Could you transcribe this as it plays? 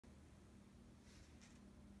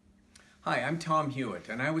Hi, I'm Tom Hewitt,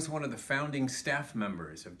 and I was one of the founding staff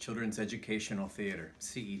members of Children's Educational Theater,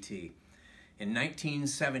 CET. In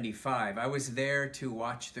 1975, I was there to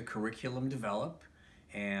watch the curriculum develop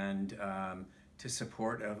and to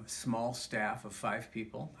support a small staff of 5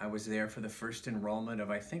 people. I was there for the first enrollment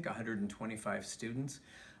of, I think, 125 students,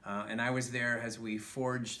 and I was there as we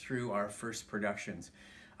forged through our first productions.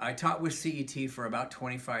 I taught with CET for about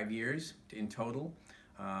 25 years in total.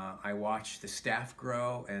 I watched the staff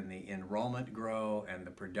grow and the enrollment grow and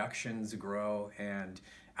the productions grow and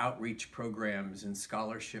outreach programs and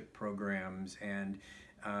scholarship programs, and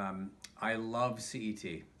I love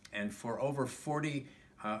CET. And for over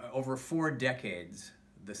 4 decades,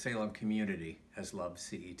 the Salem community has loved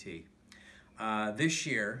CET. This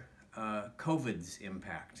year, COVID's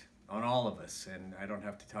impact on all of us, and I don't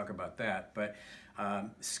have to talk about that, but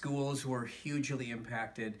schools were hugely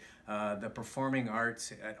impacted. The performing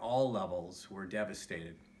arts at all levels were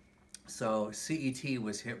devastated. So CET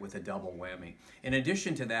was hit with a double whammy. In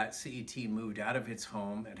addition to that, CET moved out of its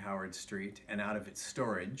home at Howard Street and out of its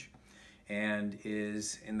storage, and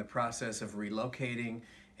is in the process of relocating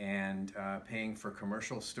and paying for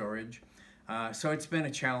commercial storage. So it's been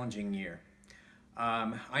a challenging year.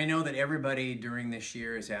 I know that everybody during this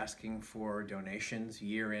year is asking for donations,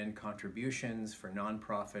 year-end contributions for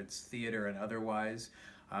nonprofits, theater, and otherwise,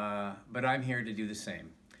 but I'm here to do the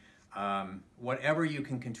same. Whatever you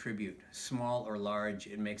can contribute, small or large,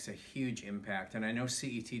 it makes a huge impact. And I know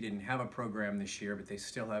CET didn't have a program this year, but they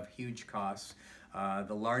still have huge costs,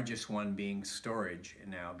 the largest one being storage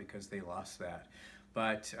now because they lost that.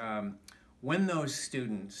 But when those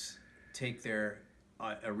students take their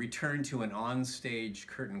a return to an on-stage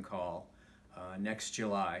curtain call next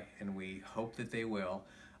July, and we hope that they will,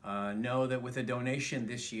 know that with a donation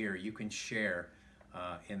this year, you can share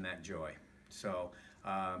in that joy. So,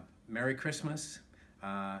 Merry Christmas.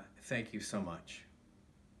 Thank you so much.